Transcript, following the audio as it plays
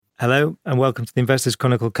Hello and welcome to the Investors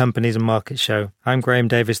Chronicle Companies and Markets Show. I'm Graham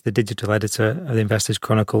Davis, the digital editor of the Investors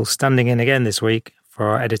Chronicle, standing in again this week for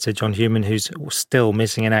our editor, John Human, who's still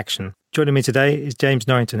missing in action. Joining me today is James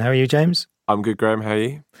Norrington. How are you, James? I'm good, Graham. How are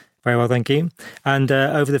you? Very well, thank you. And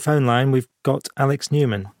over the phone line, we've got Alex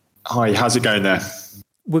Newman. Hi, how's it going there?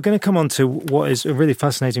 We're going to come on to what is a really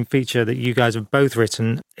fascinating feature that you guys have both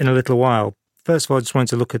written in a little while. First of all, I just wanted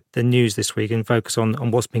to look at the news this week and focus on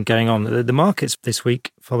what's been going on. The markets this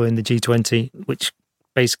week following the G20, which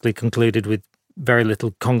basically concluded with very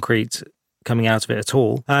little concrete coming out of it at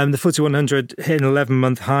all. The FTSE 100 hit an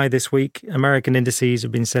 11-month high this week. American indices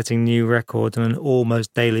have been setting new records on an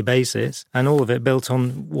almost daily basis, and all of it built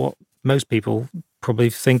on what most people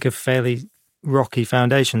probably think of fairly rocky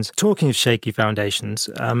foundations. Talking of shaky foundations,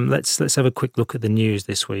 let's have a quick look at the news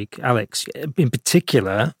this week. Alex, in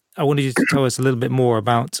particular, I wanted you to tell us a little bit more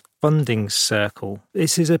about Funding Circle.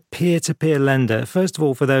 This is a peer-to-peer lender. First of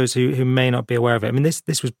all, for those who may not be aware of it, I mean, this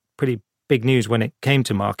was pretty big news when it came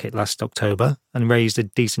to market last October and raised a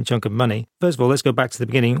decent chunk of money. First of all, let's go back to the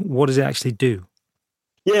beginning. What does it actually do?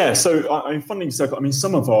 Yeah, so Funding Circle.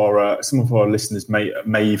 Some of our listeners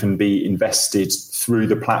may even be invested through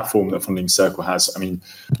the platform that Funding Circle has.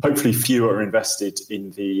 Hopefully fewer are invested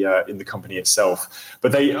in the company itself.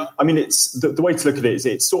 But it's the way to look at it is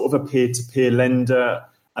it's sort of a peer-to-peer lender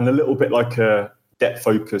and a little bit like a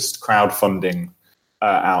debt-focused crowdfunding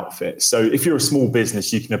outfit. So if you're a small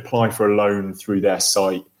business, you can apply for a loan through their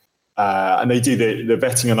site, and they do the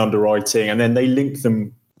vetting and underwriting, and then they link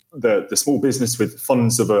them. The small business with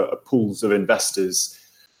funds of pools of investors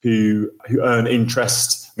who earn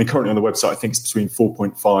interest. Currently on the website, I think it's between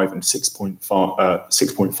 4.5 and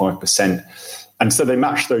 6.5%. And so they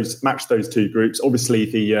match those two groups.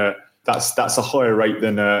 Obviously, that's a higher rate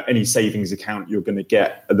than any savings account you're going to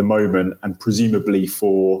get at the moment, and presumably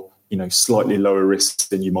for slightly lower risk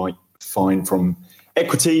than you might find from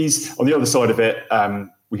equities. On the other side of it,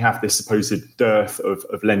 we have this supposed dearth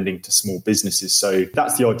of lending to small businesses. So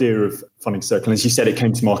that's the idea of Funding Circle. And as you said, it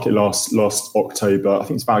came to market last October. I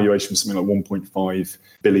think its valuation was something like 1.5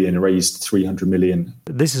 billion, raised 300 million.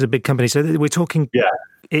 This is a big company. So we're talking,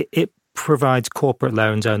 it provides corporate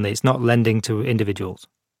loans only. It's not lending to individuals.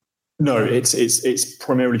 No, it's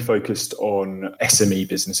primarily focused on SME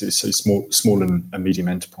businesses, so small and medium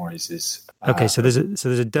enterprises. Okay, so there's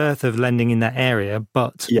a dearth of lending in that area,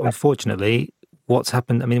 but unfortunately, what's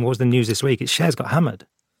happened? What was the news this week? Its shares got hammered.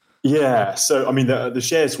 Yeah, so the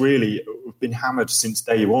shares really have been hammered since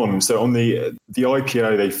day one. So on the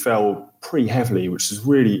IPO, they fell pretty heavily, which is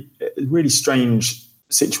really strange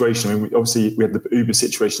situation. Obviously we had the Uber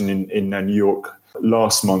situation in New York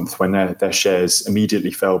last month when their shares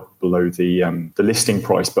immediately fell below the listing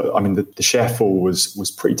price. But the share fall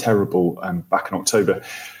was pretty terrible back in October.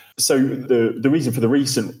 So the reason for the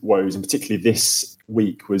recent woes, and particularly this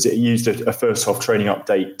week, was it used a first half trading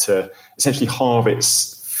update to essentially halve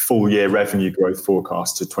its full year revenue growth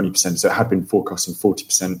forecast to 20%. So it had been forecasting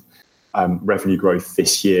 40% revenue growth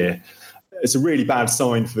this year. It's a really bad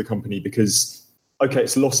sign for the company because,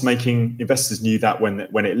 it's loss making. Investors knew that when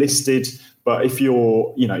it listed. But if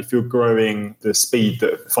you're growing the speed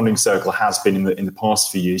that Funding Circle has been in the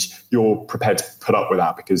past few years, you're prepared to put up with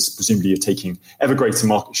that because presumably you're taking ever greater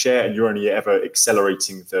market share and you're only ever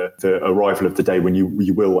accelerating the arrival of the day when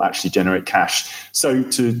you will actually generate cash. So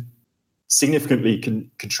to significantly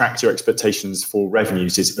contract your expectations for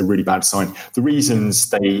revenues is a really bad sign. The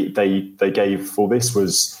reasons they gave for this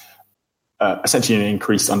was essentially an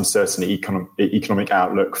increased uncertain economic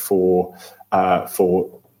outlook for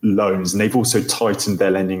loans, and they've also tightened their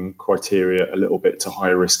lending criteria a little bit to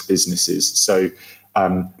higher risk businesses. So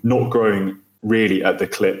not growing really at the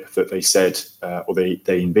clip that they said or they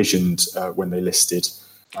envisioned when they listed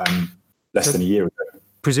less than a year ago.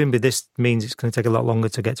 Presumably this means it's going to take a lot longer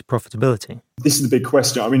to get to profitability. This is the big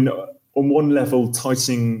question. On one level,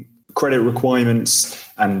 tightening credit requirements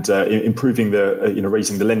and improving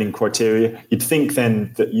raising the lending criteria, you'd think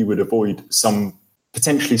then that you would avoid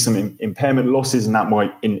potentially some impairment losses, and that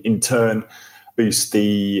might in turn boost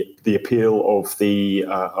the appeal of the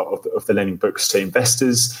lending books to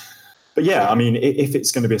investors. But if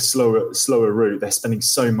it's going to be a slower route, they're spending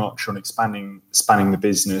so much on expanding the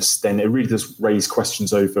business, then it really does raise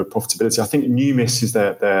questions over profitability. I think Numis is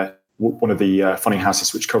their one of the funding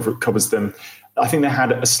houses which covers them. I think they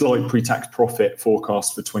had a slight pre-tax profit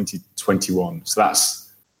forecast for 2021. So that's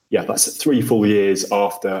 3 full years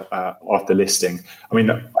after listing. I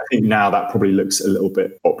think now that probably looks a little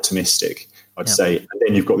bit optimistic, I'd say. And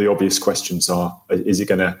then you've got the obvious questions at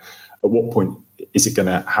what point is it going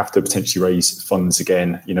to have to potentially raise funds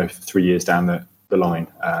again, 3 years down the line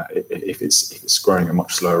if it's growing at a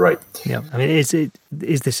much slower rate. Yeah, I mean, is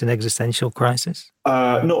this an existential crisis?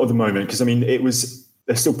 Not at the moment, because I mean,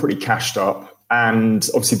 they're still pretty cashed up, and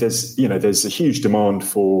obviously there's a huge demand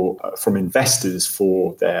from investors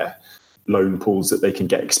for their loan pools that they can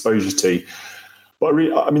get exposure to. But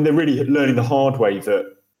they're really learning the hard way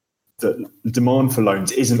that the demand for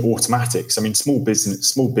loans isn't automatic. So, I mean, small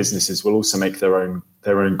businesses will also make their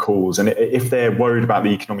own calls, and if they're worried about the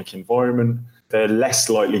economic environment, they're less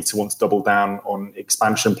likely to want to double down on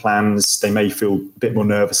expansion plans. They may feel a bit more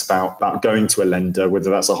nervous about going to a lender, whether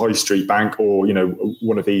that's a high street bank or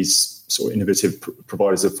one of these sort of innovative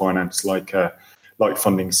providers of finance like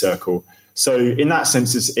Funding Circle. So, in that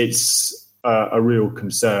sense, it's a real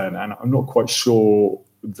concern, and I'm not quite sure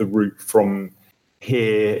the route from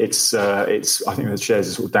here. It's I think the shares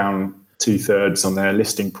are sort of down 2/3 on their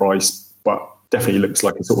listing price, but definitely looks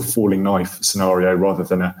like a sort of falling knife scenario rather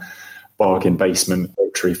than a bargain basement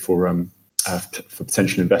victory for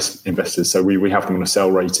potential investors. So we have them on a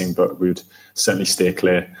sell rating, but we would certainly steer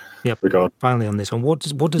clear. Yep. Finally, on this one, what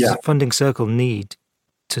does Funding Circle need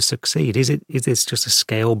to succeed? Is this just a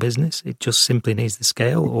scale business? It just simply needs the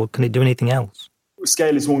scale, or can it do anything else?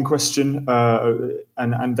 Scale is one question,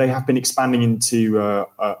 and they have been expanding into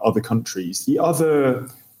other countries. The other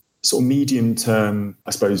sort of medium-term,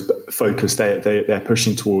 I suppose, focus they're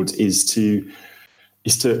pushing towards is to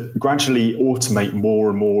gradually automate more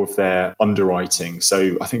and more of their underwriting.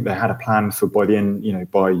 So I think they had a plan for by the end,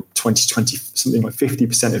 by 2020, something like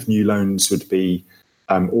 50% of new loans would be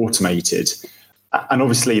automated, and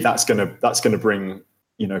obviously that's going to bring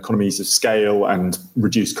economies of scale and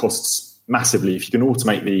reduce costs massively. If you can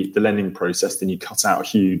automate the lending process, then you cut out a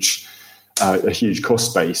huge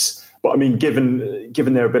cost base. But I mean,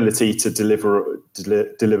 given their ability to deliver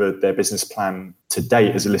their business plan to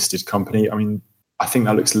date as a listed company, I mean, I think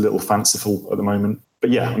that looks a little fanciful at the moment.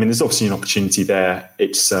 But yeah, I mean, there's obviously an opportunity there.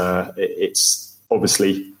 It's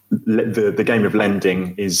obviously the game of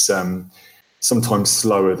lending is sometimes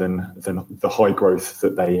slower than the high growth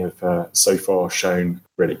that they have so far shown,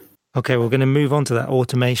 really. Okay, we're going to move on to that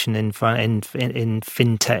automation in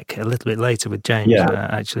fintech a little bit later with James,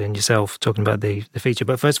 actually, and yourself talking about the feature.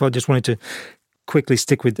 But first of all, I just wanted to quickly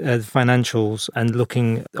stick with the financials and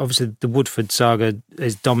looking. Obviously, the Woodford saga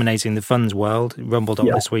is dominating the funds world. It rumbled up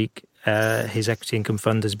this week. His equity income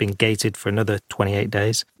fund has been gated for another 28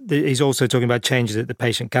 days. He's also talking about changes at the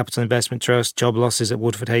Patient Capital Investment Trust, job losses at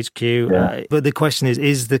Woodford HQ. But the question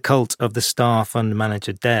is the cult of the star fund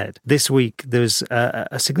manager dead? This week, there's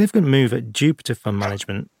a significant move at Jupiter Fund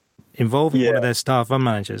Management involving one of their star fund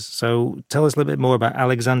managers. So tell us a little bit more about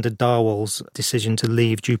Alexander Darwal's decision to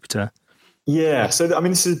leave Jupiter. Yeah, so I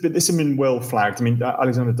mean, this has been well flagged. I mean,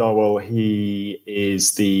 Alexander Darwal, he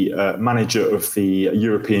is the manager of the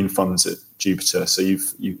European funds at Jupiter. So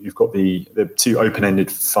you've got the two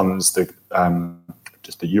open-ended funds,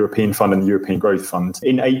 just the European Fund and the European Growth Fund.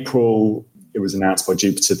 In April, it was announced by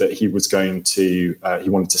Jupiter that he wanted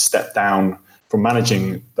to step down from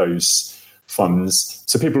managing those funds.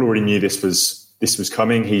 So people already knew this was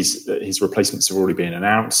coming. His replacements have already been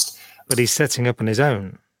announced, but he's setting up on his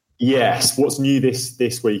own. Yes. What's new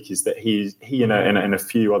this week is that he and a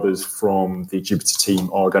few others from the Jupiter team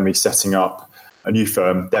are going to be setting up a new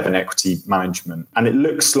firm, Devon Equity Management. And it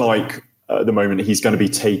looks like at the moment he's going to be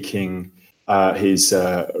taking his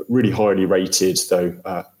really highly rated,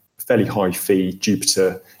 though fairly high fee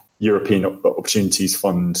Jupiter European Opportunities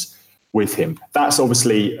Fund with him. That's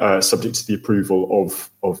obviously subject to the approval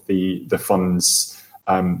of the fund's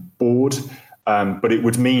board. But it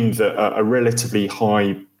would mean that a relatively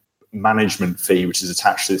high management fee which is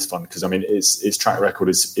attached to this fund, because I mean his track record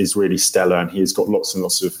is really stellar and he has got lots and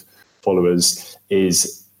lots of followers,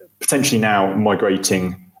 is potentially now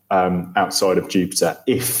migrating outside of Jupiter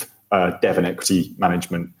if Devon Equity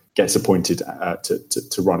Management gets appointed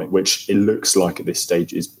to run it, which it looks like at this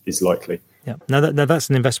stage is likely. Yeah. Now that's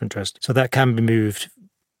an investment trust, so that can be moved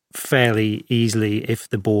fairly easily if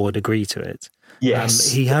the board agree to it.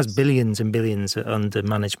 Yes. He has billions and billions under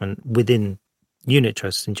management within unit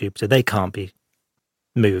trusts in Jupiter. They can't be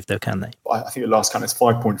moved, though, can they? I think the last count is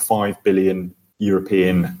 5.5 billion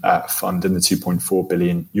European fund and the 2.4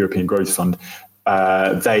 billion European Growth Fund.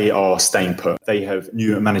 They are staying put. They have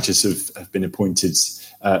new managers have been appointed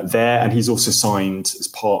there, and he's also signed as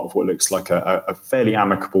part of what looks like a fairly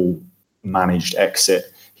amicable managed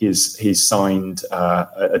exit. He's signed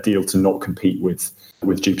a deal to not compete with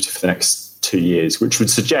Jupiter for the next 2 years, which would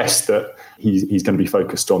suggest that he's going to be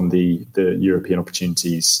focused on the European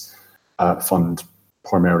Opportunities Fund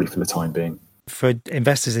primarily for the time being. For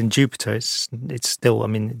investors in Jupiter, it's still, I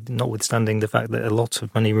mean, notwithstanding the fact that a lot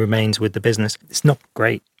of money remains with the business, it's not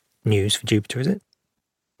great news for Jupiter, is it?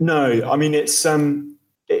 No, I mean, it's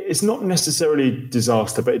not necessarily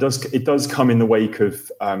disaster, but it does come in the wake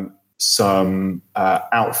of some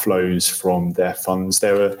outflows from their funds.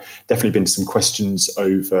 There have definitely been some questions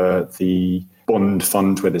over the bond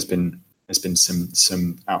fund where there's been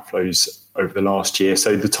some outflows over the last year.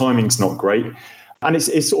 So the timing's not great. And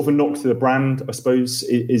it's sort of a knock to the brand, I suppose,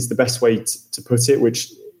 is the best way to put it,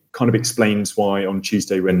 which kind of explains why on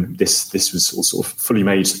Tuesday, when this was all sort of fully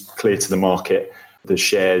made clear to the market, the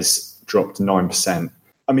shares dropped 9%.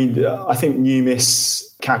 I mean, I think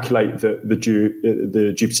Numis calculate that the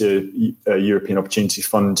Jupiter European Opportunity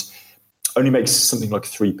Fund only makes something like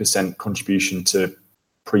 3% contribution to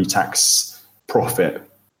pre-tax profit.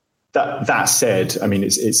 That said, I mean,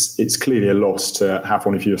 it's clearly a loss to have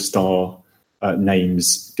one of your star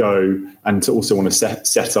names go, and to also want to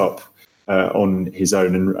set up on his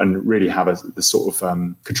own and really have the sort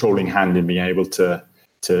of controlling hand in being able to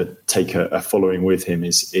take a following with him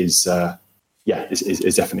is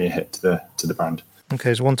definitely a hit to the brand. Okay,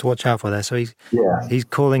 there's one to watch out for there. So he's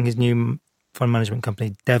calling his new fund management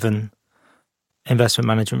company Devon Investment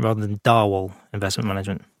Management rather than Darwell Investment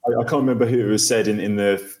Management. I can't remember who it was said in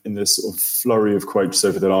the sort of flurry of quotes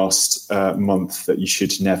over the last month that you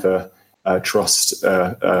should never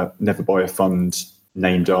never buy a fund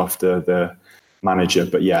named after the manager.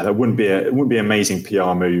 But yeah, it wouldn't be an amazing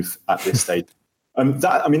PR move at this stage.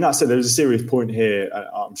 That said, there's a serious point here.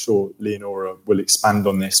 I'm sure Leonora will expand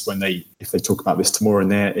on this if they talk about this tomorrow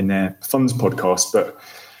in their funds podcast. But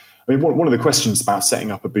I mean, one of the questions about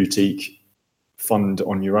setting up a boutique fund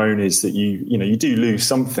on your own is that you do lose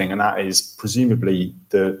something, and that is presumably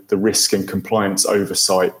the risk and compliance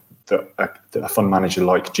oversight that a fund manager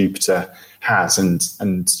like Jupiter has, and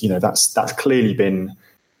that's clearly been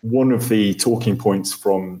one of the talking points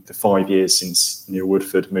from the 5 years since Neil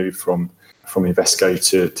Woodford moved from Invesco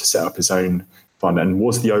to set up his own fund, and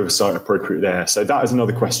was the oversight appropriate there? So that is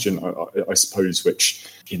another question, I suppose, which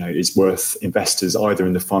is worth investors either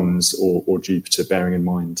in the funds or Jupiter bearing in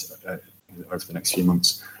mind over the next few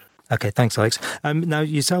months. Okay, thanks, Alex. Now,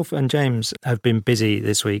 yourself and James have been busy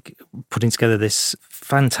this week putting together this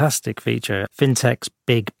fantastic feature, FinTech's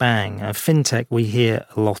Big Bang. FinTech, we hear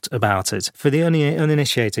a lot about it. For the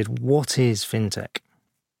uninitiated, what is FinTech?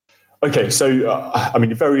 Okay, so,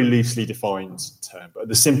 a very loosely defined term, but at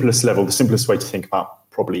the simplest level, the simplest way to think about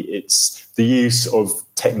probably it's the use of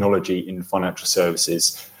technology in financial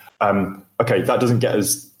services. Okay, that doesn't get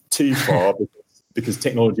us too far because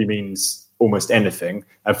technology means almost anything,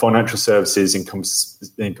 and financial services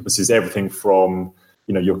encompasses everything from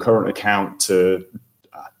your current account to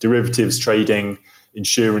derivatives trading,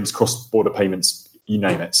 insurance, cross-border payments, you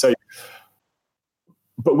name it. So,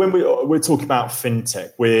 but when we're talking about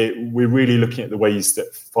fintech, we're really looking at the ways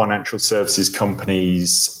that financial services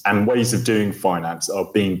companies and ways of doing finance are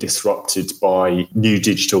being disrupted by new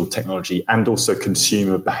digital technology and also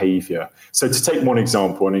consumer behavior. So to take one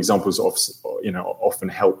example, and examples often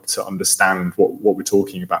help to understand what we're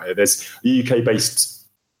talking about here. There's a UK-based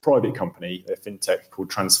private company, a fintech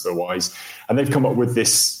called TransferWise, and they've come up with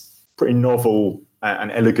this pretty novel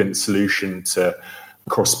and elegant solution to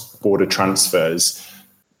cross-border transfers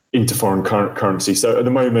into foreign currency. So at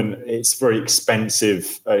the moment, it's very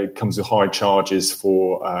expensive. It comes with high charges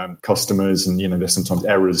for customers, and there's sometimes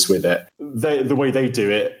errors with it. The way they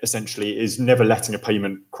do it essentially is never letting a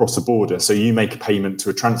payment cross a border. So you make a payment to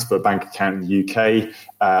a transfer bank account in the UK,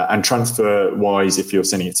 and TransferWise, if you're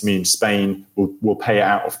sending it to me in Spain, will pay it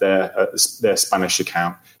out of their Spanish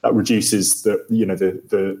account. That reduces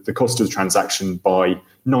the cost of the transaction by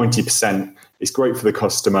 90%. It's great for the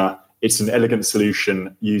customer. It's an elegant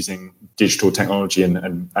solution using digital technology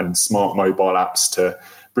and smart mobile apps to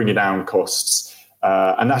bring down costs.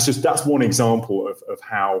 And that's one example of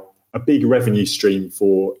how a big revenue stream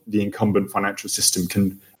for the incumbent financial system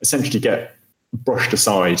can essentially get brushed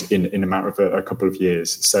aside in a matter of a couple of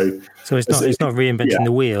years. So it's not reinventing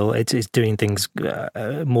the wheel. It's doing things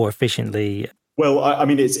more efficiently. Well,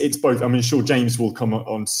 it's both. I'm sure James will come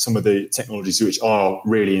on to some of the technologies which are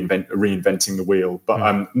really reinventing the wheel.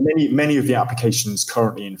 But many of the applications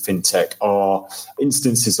currently in fintech are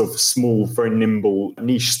instances of small, very nimble,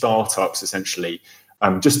 niche startups, essentially,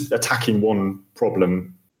 just attacking one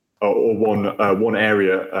problem or one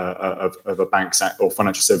area of a bank's or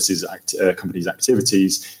financial services company's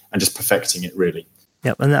activities and just perfecting it, really.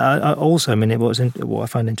 Yeah, and what I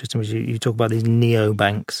find interesting was you talk about these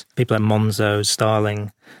neobanks, people like Monzo,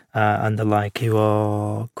 Starling, and the like, who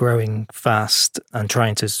are growing fast and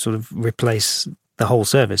trying to sort of replace the whole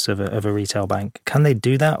service of a retail bank. Can they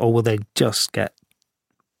do that, or will they just get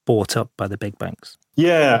bought up by the big banks?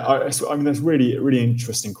 Yeah, I mean, that's really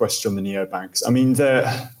interesting question on the neobanks. I mean,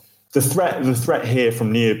 the threat here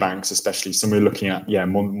from neobanks, especially, so we're looking at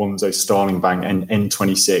Monzo, Starling Bank, and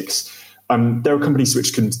N26. There are companies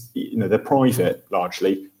which can, they're private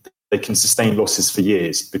largely. They can sustain losses for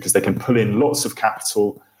years because they can pull in lots of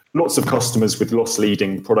capital, lots of customers with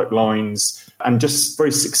loss-leading product lines, and just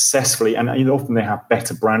very successfully. And often they have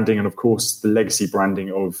better branding, and of course, the legacy branding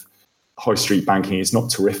of high street banking is not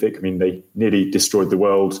terrific. I mean, they nearly destroyed the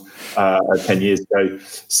world 10 years ago.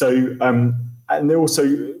 So, and they're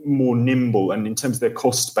also more nimble. And in terms of their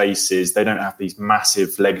cost bases, they don't have these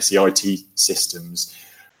massive legacy IT systems.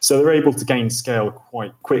 So they're able to gain scale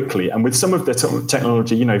quite quickly. And with some of the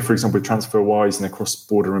technology, for example, with TransferWise and their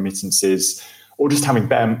cross-border remittances, or just having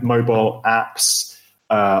better mobile apps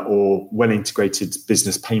or well-integrated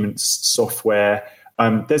business payments software,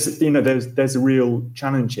 there's a real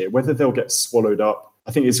challenge here. Whether they'll get swallowed up,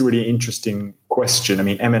 I think it's a really interesting question. I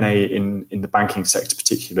mean, M&A in the banking sector,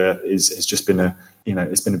 particular, has just been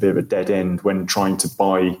it's been a bit of a dead end when trying to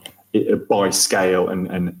buy scale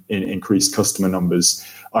and increase customer numbers.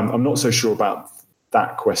 I'm not so sure about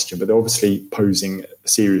that question, but they're obviously posing a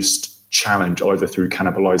serious challenge either through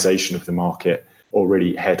cannibalization of the market or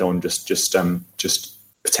really head on just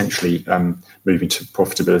potentially moving to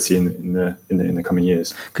profitability in the coming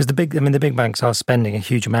years. Because the big banks are spending a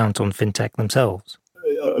huge amount on fintech themselves.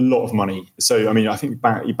 A lot of money. So, I mean, I think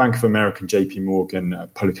Bank of America and JP Morgan,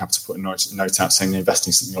 Polar Capital put a note out saying they're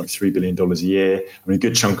investing something like $3 billion a year. I mean, a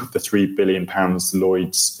good chunk of the £3 billion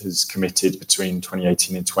Lloyds has committed between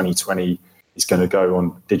 2018 and 2020 is going to go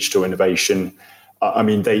on digital innovation. I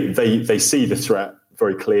mean, they see the threat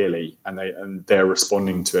very clearly, and they're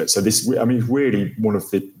responding to it. So this, I mean, really one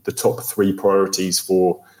of the top three priorities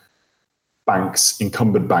for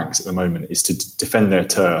incumbent banks at the moment is to defend their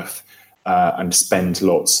turf and spend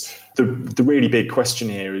lots. The really big question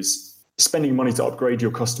here is spending money to upgrade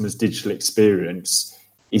your customer's digital experience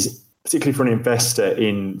is, particularly for an investor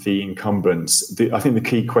in the incumbents, I think the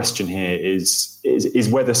key question here is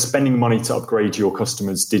whether spending money to upgrade your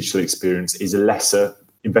customer's digital experience is a lesser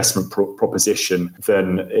investment proposition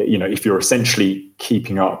than if you're essentially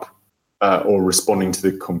keeping up or responding to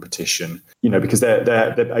the competition, because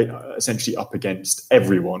they're essentially up against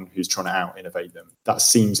everyone who's trying to out-innovate them. That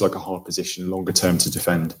seems like a hard position longer term to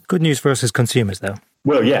defend. Good news for us as consumers, though.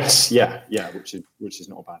 Well, yes, yeah, which is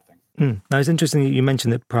not a bad thing. Now, it's interesting that you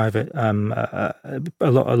mentioned that private. A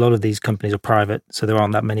lot of these companies are private, so there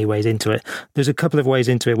aren't that many ways into it. There's a couple of ways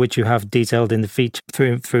into it which you have detailed in the feature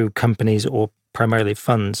through companies or primarily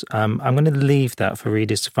funds. I'm going to leave that for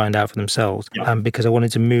readers to find out for themselves, because I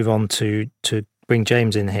wanted to move on to bring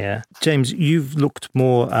James in here. James, you've looked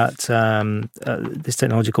more at this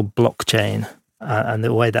technology called blockchain and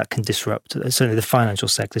the way that can disrupt certainly the financial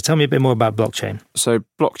sector. Tell me a bit more about blockchain. So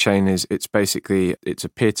blockchain it's a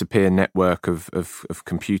peer-to-peer network of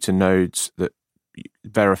computer nodes that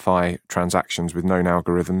verify transactions with known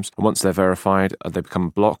algorithms. And once they're verified, they become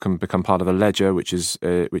a block and become part of a ledger, which is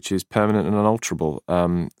permanent and unalterable.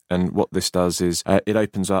 And what this does is it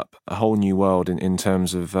opens up a whole new world in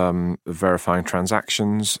terms of verifying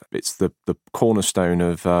transactions. It's the cornerstone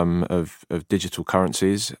of digital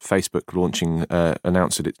currencies. Facebook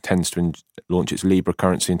announced that it intends to launch its Libra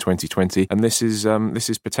currency in 2020, and this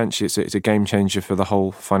is potentially it's a game changer for the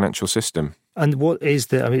whole financial system. And what is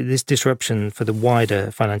this disruption for the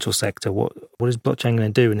wider financial sector? What is blockchain going to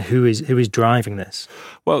do, and who is driving this?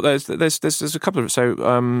 Well, there's a couple of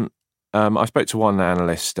I spoke to one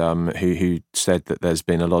analyst who said that there's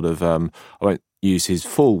been a lot of I won't use his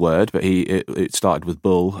full word, but it started with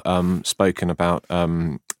bull, spoken about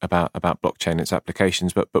blockchain and its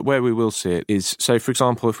applications. But where we will see it is, so for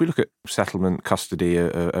example, if we look at settlement custody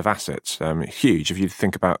of assets, huge. If you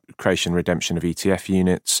think about creation, redemption of ETF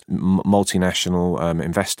units, multinational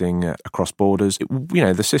investing across borders,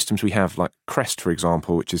 the systems we have, like Crest, for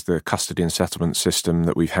example, which is the custody and settlement system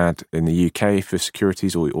that we've had in the UK for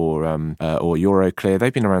securities, or Euroclear,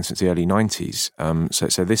 they've been around since the early 90s.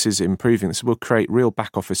 So this is improving. This will create real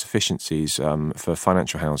back office efficiencies for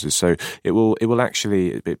financial houses. So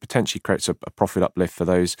it potentially creates a profit uplift for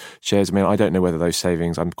those shares. I mean, I don't know whether those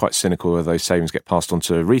savings, I'm quite cynical whether those savings get passed on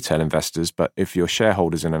to retail investors, but if you're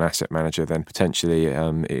shareholders in an asset manager, then potentially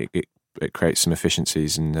it creates some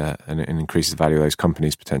efficiencies and increases the value of those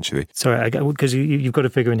companies potentially. Sorry, because you've got a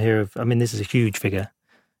figure in here this is a huge figure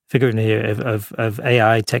in here of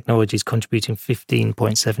AI technologies contributing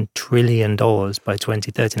 $15.7 trillion by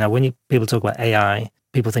 2030. Now, when people talk about AI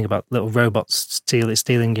people think about little robots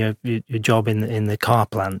stealing your job in the car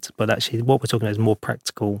plant, but actually what we're talking about is more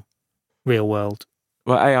practical, real world.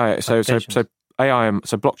 Well, AI. So AI.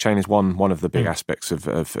 So blockchain is one of the big aspects of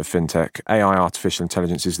fintech. AI, artificial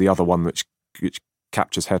intelligence, is the other one which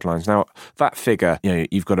captures headlines. Now, that figure,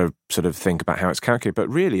 you've got to sort of think about how it's calculated, but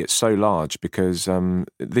really it's so large because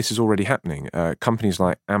this is already happening. Companies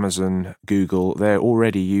like Amazon, Google, they're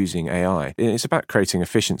already using AI. It's about creating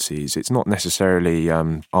efficiencies. It's not necessarily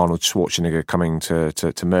Arnold Schwarzenegger coming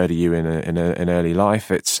to murder you in early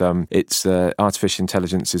life. It's artificial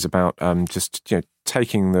intelligence is about just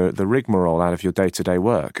taking the rigmarole out of your day-to-day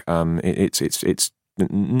work. It's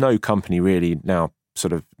no company really now.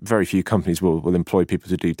 Sort of very few companies will employ people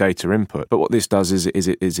to do data input, but what this does is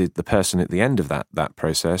it the person at the end of that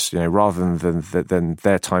process, rather than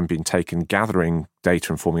their time being taken gathering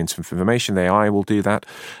data and forming information, the AI will do that,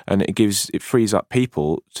 and it frees up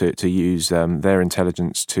people to use their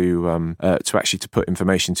intelligence to actually to put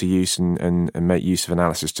information to use and make use of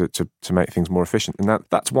analysis to make things more efficient. And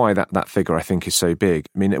that's why that figure I think is so big.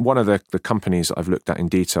 I mean, one of the companies that I've looked at in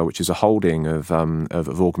detail, which is a holding of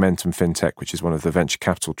Augmentum Fintech, which is one of the venture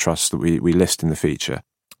capital trusts that we list in the feature.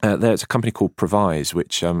 There's a company called Provise,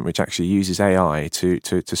 which actually uses AI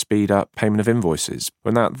to speed up payment of invoices.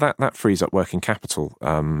 Well, now that frees up working capital.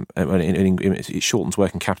 It shortens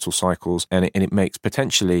working capital cycles, and it makes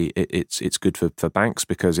potentially it's good for banks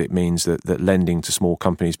because it means that lending to small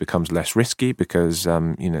companies becomes less risky because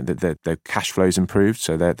their cash flow is improved,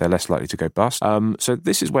 so they're less likely to go bust. So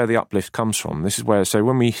this is where the uplift comes from. This is where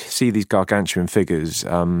when we see these gargantuan figures,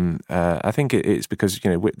 I think it's because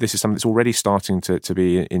this is something that's already starting to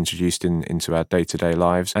be introduced into our day-to-day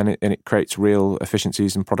lives, and it creates real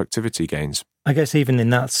efficiencies and productivity gains. I guess even in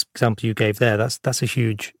that example you gave there, that's a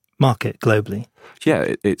huge market globally.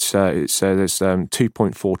 Yeah, there's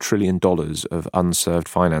 $2.4 trillion of unserved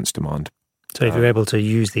finance demand. So if you're able to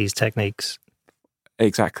use these techniques.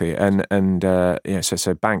 Exactly,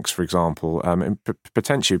 so banks, for example,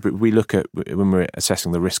 potentially, we look at when we're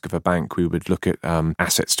assessing the risk of a bank, we would look at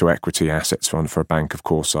assets to equity. Assets for a bank, of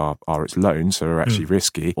course, are its loans, so are actually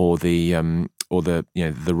risky, or the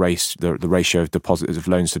ratio of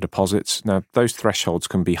loans to deposits. Now, those thresholds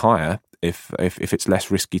can be higher if it's less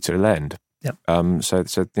risky to lend. Yep. So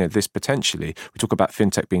this potentially, we talk about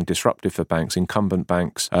fintech being disruptive for banks, incumbent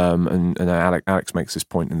banks, and Alex makes this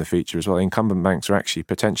point in the feature as well. Incumbent banks are actually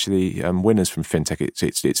potentially winners from fintech.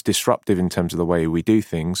 It's disruptive in terms of the way we do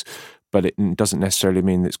things, but it doesn't necessarily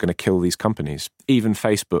mean that it's going to kill these companies. Even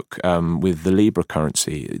Facebook, with the Libra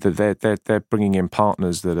currency, they're bringing in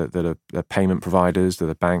partners that are payment providers, that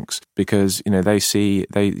are banks, because they see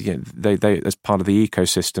they as part of the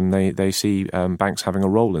ecosystem, they see banks having a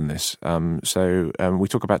role in this. So we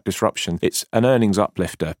talk about disruption. It's an earnings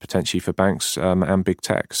uplifter potentially for banks and big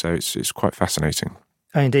tech. So it's quite fascinating.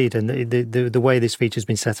 Oh, indeed, and the way this feature's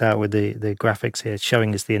been set out with the graphics here,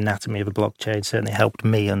 showing us the anatomy of a blockchain, certainly helped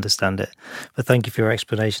me understand it. But thank you for your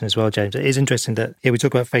explanation as well, James. It is interesting that we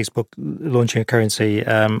talk about Facebook launching a currency,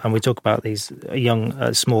 and we talk about these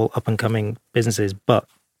young, small, up-and-coming businesses, but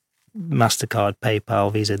MasterCard,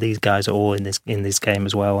 PayPal, Visa, these guys are all in this game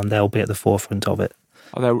as well, and they'll be at the forefront of it.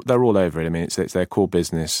 They're all over it. I mean, it's their core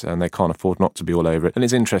business, and they can't afford not to be all over it. And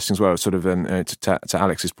it's interesting as well, sort of to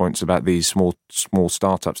Alex's points about these small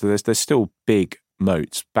startups. There's still big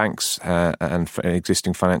moats. Banks and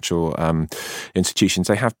existing financial institutions,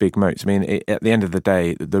 they have big moats. I mean, at the end of the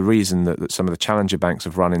day, the reason that some of the challenger banks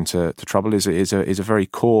have run into trouble is a very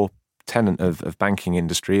core tenet of banking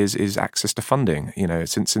industry is access to funding.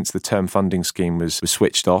 Since the term funding scheme was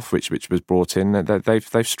switched off, which was brought in,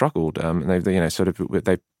 they've struggled. And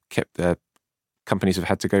they've kept companies have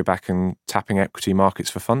had to go back and tapping equity markets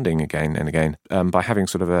for funding again and again. By having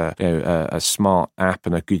sort of a smart app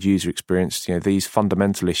and a good user experience, these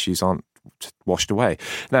fundamental issues aren't washed away.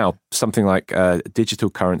 Now, something like digital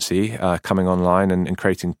currency coming online and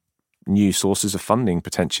creating new sources of funding,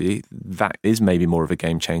 potentially, that is maybe more of a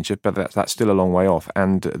game changer, but that's still a long way off.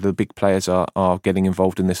 And the big players are getting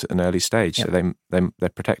involved in this at an early stage, yep. So they're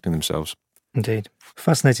protecting themselves. Indeed.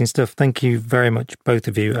 Fascinating stuff. Thank you very much, both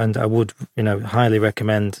of you. And I would, highly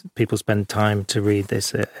recommend people spend time to read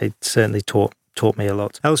this. It certainly taught me a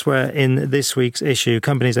lot. Elsewhere in this week's issue,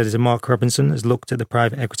 Companies editor Mark Robinson has looked at the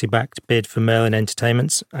private equity-backed bid for Merlin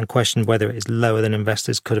Entertainments and questioned whether it is lower than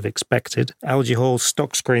investors could have expected. Algy Hall's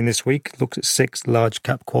stock screen this week looked at 6 large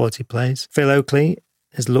cap quality plays. Phil Oakley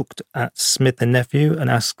has looked at Smith & Nephew and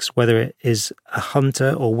asks whether it is a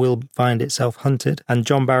hunter or will find itself hunted. And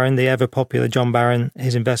John Barron, the ever-popular John Barron,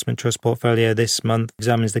 his investment trust portfolio this month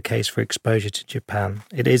examines the case for exposure to Japan.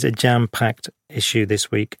 It is a jam-packed issue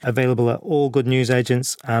this week, available at all good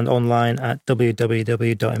newsagents and online at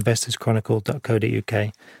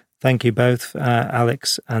www.investorschronicle.co.uk. Thank you both,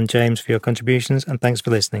 Alex and James, for your contributions, and thanks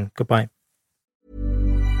for listening. Goodbye.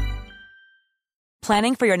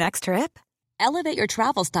 Planning for your next trip? Elevate your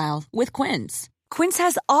travel style with Quince. Quince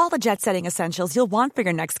has all the jet-setting essentials you'll want for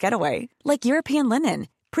your next getaway, like European linen,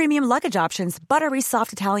 premium luggage options, buttery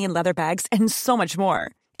soft Italian leather bags, and so much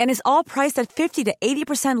more. And is all priced at 50 to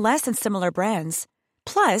 80% less than similar brands.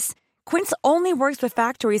 Plus, Quince only works with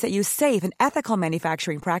factories that use safe and ethical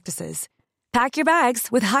manufacturing practices. Pack your bags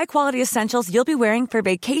with high-quality essentials you'll be wearing for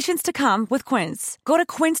vacations to come with Quince. Go to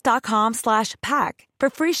quince.com/pack for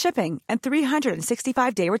free shipping and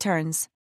 365-day returns.